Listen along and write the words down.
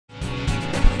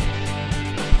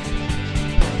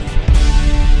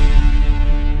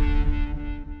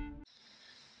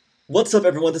What's up,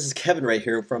 everyone? This is Kevin right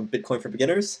here from Bitcoin for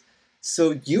Beginners.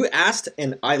 So you asked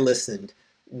and I listened.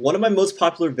 One of my most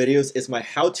popular videos is my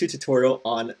how-to tutorial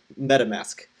on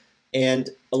MetaMask. And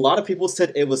a lot of people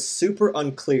said it was super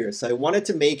unclear. So I wanted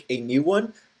to make a new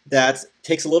one that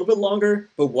takes a little bit longer,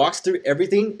 but walks through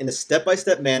everything in a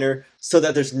step-by-step manner so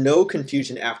that there's no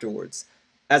confusion afterwards.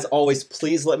 As always,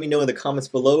 please let me know in the comments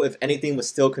below if anything was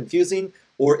still confusing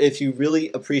or if you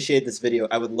really appreciate this video.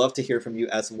 I would love to hear from you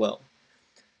as well.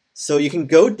 So you can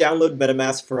go download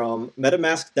MetaMask from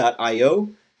metamask.io.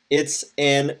 It's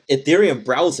an Ethereum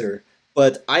browser,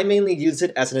 but I mainly use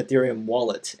it as an Ethereum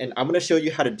wallet. And I'm going to show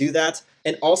you how to do that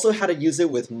and also how to use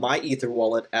it with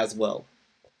MyEtherWallet as well.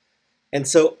 And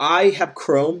so I have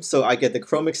Chrome, so I get the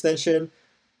Chrome extension.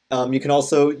 You can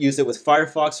also use it with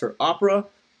Firefox or Opera.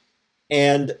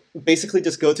 And basically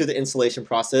just go through the installation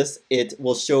process. It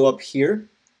will show up here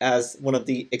as one of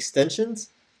the extensions.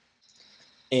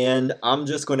 And I'm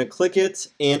just going to click it,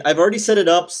 and I've already set it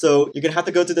up, so you're going to have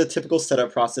to go through the typical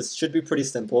setup process. It should be pretty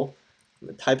simple. I'm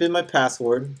going to type in my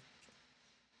password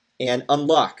and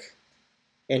unlock,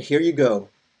 and here you go.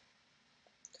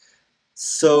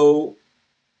 So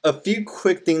a few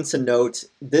quick things to note.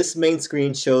 This main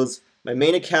screen shows my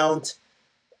main account,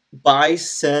 buy,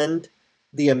 send,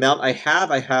 the amount I have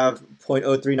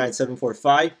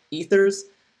 0.039745 ethers,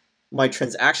 my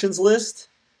transactions list,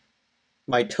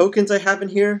 my tokens I have in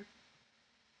here,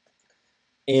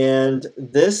 and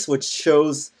this, which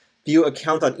shows view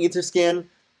account on Etherscan,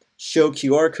 show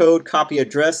QR code, copy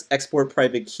address, export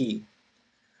private key.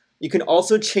 You can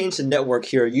also change the network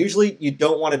here. Usually you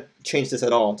don't want to change this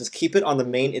at all. Just keep it on the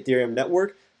main Ethereum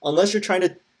network unless you're trying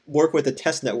to work with a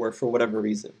test network for whatever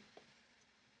reason.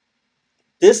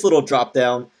 This little drop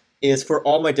down is for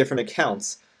all my different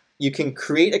accounts. You can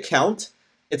create account.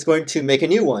 It's going to make a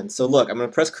new one. So look, I'm going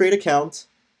to press create account,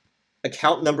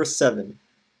 account number 7,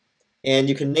 and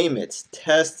you can name it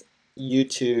test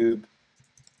YouTube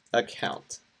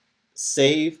account.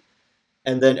 Save,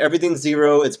 and then everything's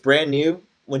 0. It's brand new.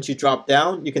 Once you drop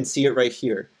down, you can see it right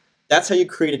here. That's how you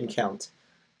create an account.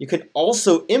 You can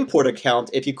also import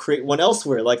account if you create one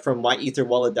elsewhere, like from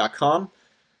myetherwallet.com.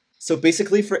 So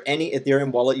basically for any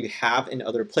Ethereum wallet you have in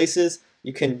other places,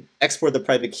 you can export the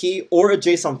private key or a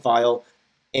JSON file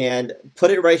and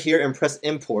put it right here and press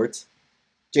import.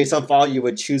 JSON file, you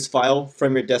would choose file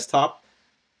from your desktop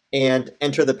and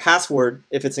enter the password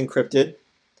if it's encrypted,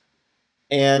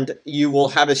 and you will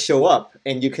have it show up,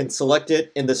 and you can select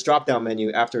it in this drop-down menu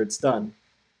after it's done.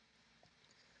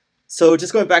 So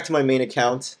just going back to my main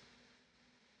account,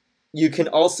 you can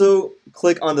also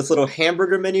click on this little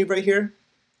hamburger menu right here,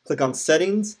 click on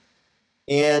settings,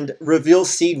 and reveal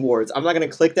seed words. I'm not going to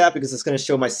click that because it's going to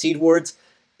show my seed words.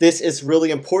 This is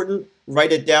really important.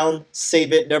 Write it down,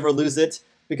 save it, never lose it,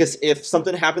 because if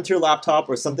something happened to your laptop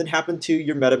or something happened to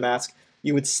your MetaMask,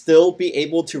 you would still be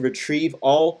able to retrieve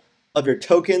all of your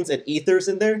tokens and ethers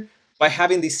in there by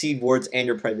having these seed words and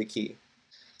your private key.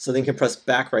 So then you can press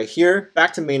back right here,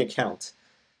 back to main account.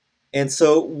 And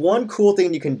so one cool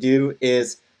thing you can do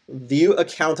is view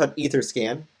account on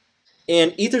Etherscan.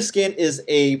 And Etherscan is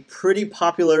a pretty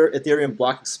popular Ethereum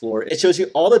block explorer. It shows you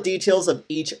all the details of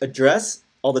each address,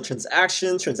 all the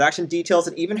transactions, transaction details,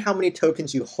 and even how many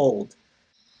tokens you hold.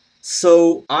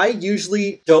 So I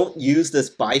usually don't use this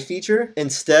buy feature.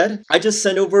 Instead, I just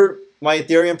send over my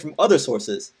Ethereum from other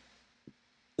sources.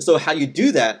 So how you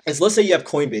do that is, let's say you have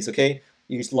Coinbase, okay?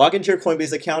 You just log into your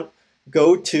Coinbase account,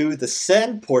 go to the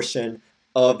send portion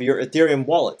of your Ethereum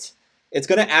wallet. It's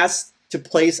going to ask to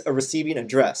place a receiving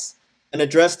address, an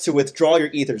address to withdraw your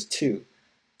ethers to.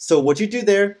 So what you do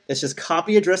there is just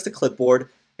copy address to clipboard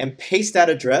and paste that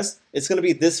address. It's going to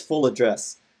be this full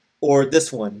address, or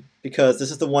this one, because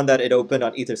this is the one that it opened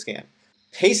on Etherscan.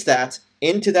 Paste that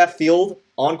into that field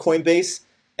on Coinbase,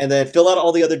 and then fill out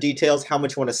all the other details, how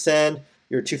much you want to send,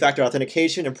 your two-factor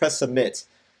authentication, and press submit.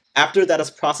 After that is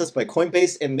processed by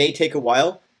Coinbase, it may take a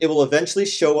while. It will eventually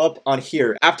show up on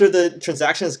here after the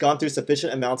transaction has gone through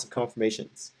sufficient amounts of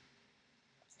confirmations.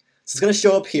 So it's going to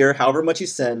show up here, however much you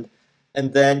send,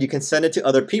 and then you can send it to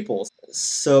other people.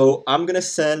 So I'm going to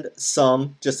send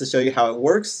some just to show you how it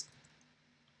works.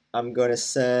 I'm going to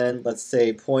send, let's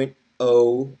say,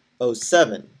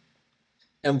 0.007.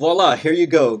 And voila, here you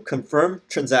go, confirm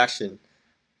transaction.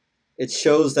 It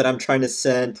shows that I'm trying to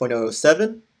send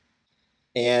 0.007,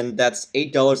 and that's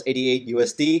 $8.88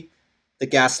 USD. The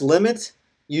gas limit,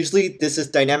 usually this is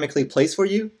dynamically placed for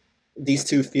you, these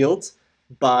two fields,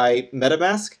 by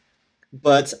MetaMask.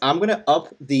 But I'm going to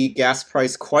up the gas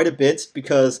price quite a bit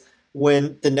because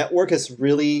when the network is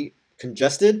really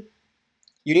congested,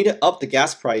 you need to up the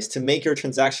gas price to make your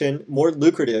transaction more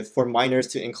lucrative for miners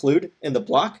to include in the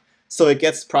block. so it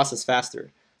gets processed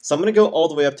faster. So I'm going to go all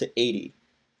the way up to 80.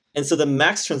 And so the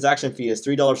max transaction fee is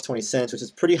 $3.20, which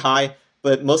is pretty high,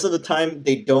 but most of the time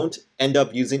they don't end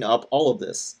up using up all of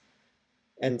this.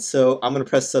 And so I'm going to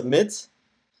press submit,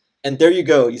 and there you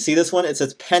go. You see this one? It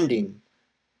says pending.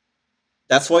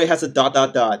 That's why it has a ...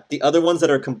 The other ones that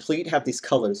are complete have these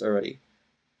colors already.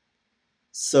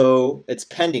 So it's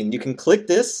pending. You can click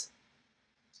this,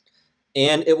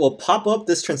 and it will pop up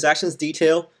this transactions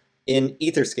detail in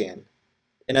Etherscan.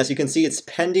 And as you can see, it's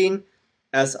pending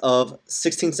as of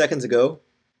 16 seconds ago.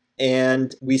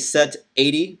 And we set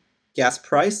 80 gas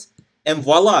price, and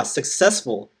voila,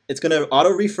 successful. It's going to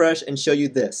auto refresh and show you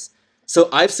this. So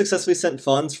I've successfully sent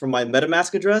funds from my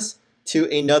MetaMask address to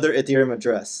another Ethereum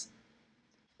address.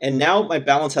 And now my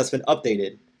balance has been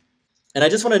updated. And I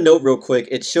just want to note real quick,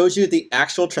 it shows you the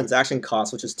actual transaction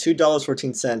cost, which is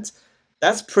 $2.14.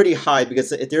 That's pretty high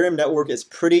because the Ethereum network is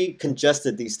pretty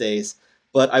congested these days.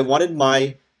 But I wanted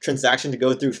my transaction to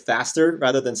go through faster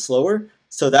rather than slower.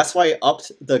 So that's why I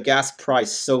upped the gas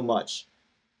price so much.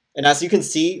 And as you can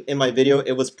see in my video,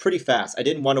 it was pretty fast. I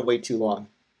didn't want to wait too long.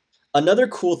 Another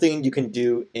cool thing you can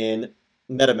do in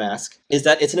MetaMask is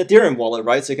that it's an Ethereum wallet,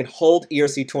 right? So you can hold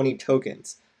ERC20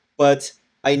 tokens. But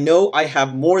I know I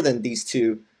have more than these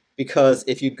two because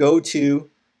if you go to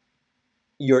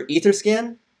your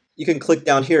Etherscan, you can click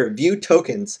down here, view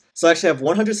tokens. So I actually have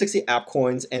 160 app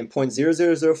coins and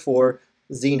 0.0004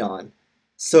 Xenon.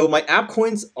 So my app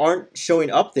coins aren't showing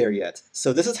up there yet.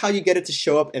 So this is how you get it to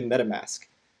show up in MetaMask.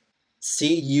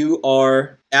 See, you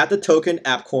are at the token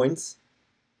app coins.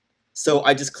 So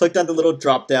I just clicked on the little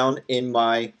drop down in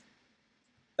my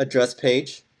address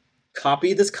page,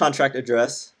 copy this contract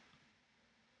address,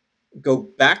 go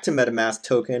back to MetaMask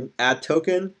token, add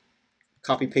token,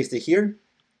 copy paste it here.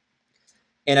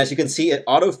 And as you can see, it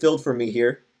auto-filled for me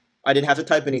here. I didn't have to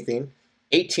type anything.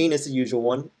 18 is the usual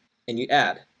one, and you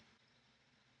add.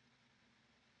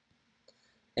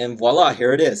 And voila,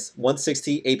 here it is,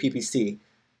 160 APPC.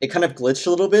 It kind of glitched a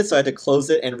little bit, so I had to close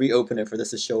it and reopen it for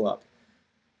this to show up.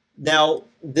 Now,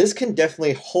 this can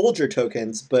definitely hold your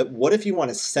tokens, but what if you want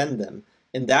to send them?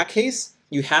 In that case,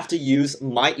 you have to use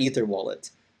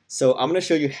MyEtherWallet. So I'm going to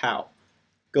show you how.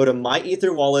 Go to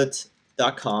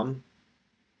myetherwallet.com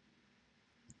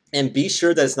and be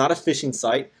sure that it's not a phishing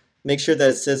site. Make sure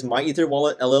that it says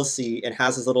MyEtherWallet LLC and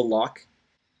has this little lock.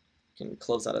 You can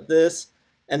close out of this.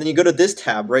 And then you go to this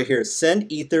tab right here,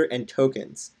 Send Ether and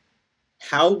Tokens.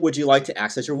 How would you like to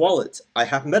access your wallet? I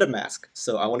have MetaMask,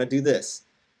 so I want to do this.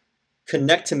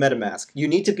 Connect to MetaMask. You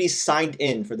need to be signed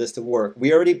in for this to work.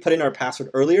 We already put in our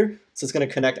password earlier, so it's going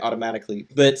to connect automatically.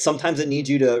 But sometimes it needs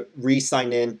you to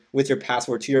re-sign in with your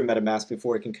password to your MetaMask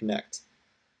before it can connect.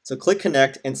 So click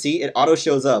connect and see it auto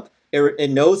shows up.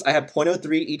 It knows I have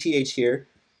 0.03 ETH here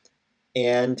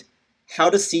and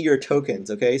how to see your tokens.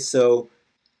 Okay, so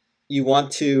you want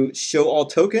to show all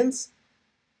tokens,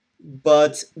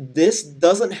 but this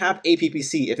doesn't have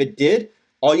APPC. If it did,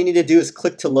 all you need to do is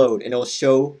click to load and it'll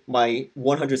show my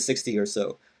 160 or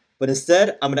so. But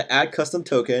instead, I'm going to add custom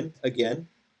token again.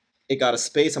 It got a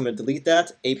space. I'm going to delete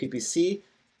that. APPC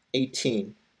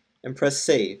 18 and press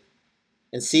save.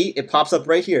 And see, it pops up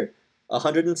right here.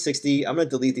 160. I'm going to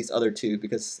delete these other two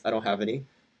because I don't have any.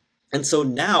 And so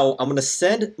now I'm going to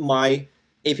send my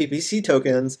APPC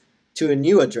tokens to a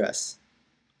new address.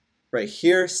 Right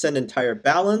here, send entire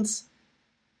balance,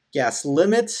 gas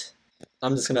limit.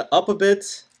 I'm just going to up a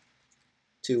bit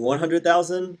to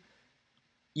 100,000.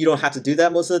 You don't have to do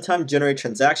that most of the time. Generate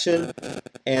transaction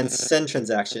and send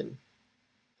transaction.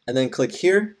 And then click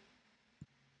here.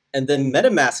 And then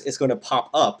MetaMask is going to pop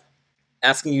up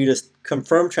asking you to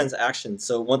confirm transaction.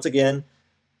 So once again,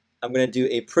 I'm going to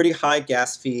do a pretty high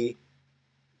gas fee.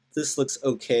 This looks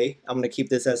okay. I'm going to keep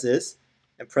this as is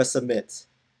and press submit.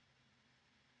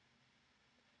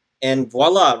 And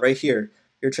voila, right here.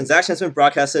 Your transaction has been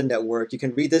broadcasted in network. You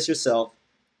can read this yourself.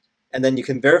 And then you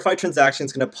can verify transaction.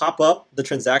 It's going to pop up the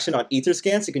transaction on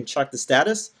Etherscan so you can check the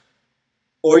status.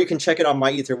 Or you can check it on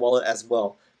MyEtherWallet as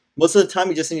well. Most of the time,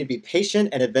 you just need to be patient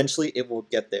and eventually it will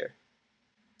get there.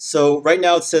 So right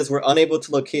now it says we're unable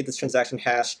to locate this transaction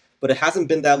hash, but it hasn't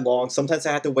been that long. Sometimes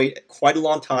I have to wait quite a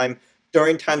long time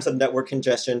during times of network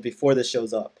congestion before this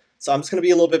shows up. So I'm just going to be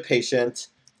a little bit patient.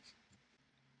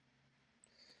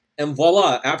 And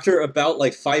voila, after about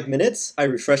like 5 minutes, I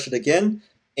refreshed it again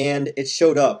and it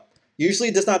showed up. Usually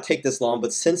it does not take this long,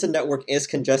 but since the network is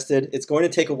congested, it's going to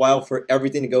take a while for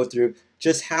everything to go through.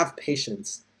 Just have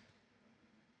patience.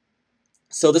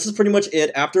 So this is pretty much it.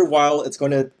 After a while, it's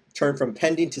going to turn from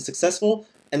pending to successful.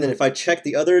 And then if I check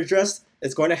the other address,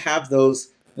 it's going to have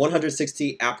those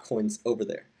 160 app coins over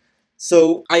there.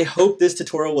 So I hope this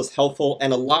tutorial was helpful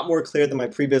and a lot more clear than my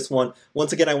previous one.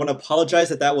 Once again, I want to apologize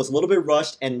that was a little bit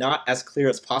rushed and not as clear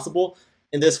as possible.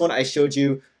 In this one, I showed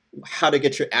you how to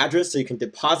get your address so you can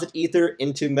deposit Ether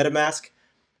into MetaMask,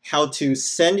 how to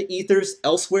send Ethers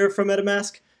elsewhere from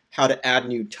MetaMask, how to add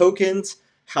new tokens,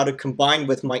 how to combine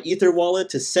with MyEtherWallet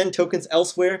to send tokens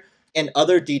elsewhere, and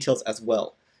other details as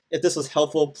well. If this was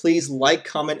helpful, please like,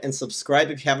 comment, and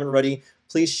subscribe if you haven't already.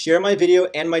 Please share my video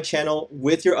and my channel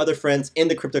with your other friends in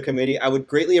the crypto community. I would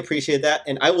greatly appreciate that,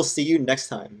 and I will see you next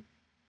time.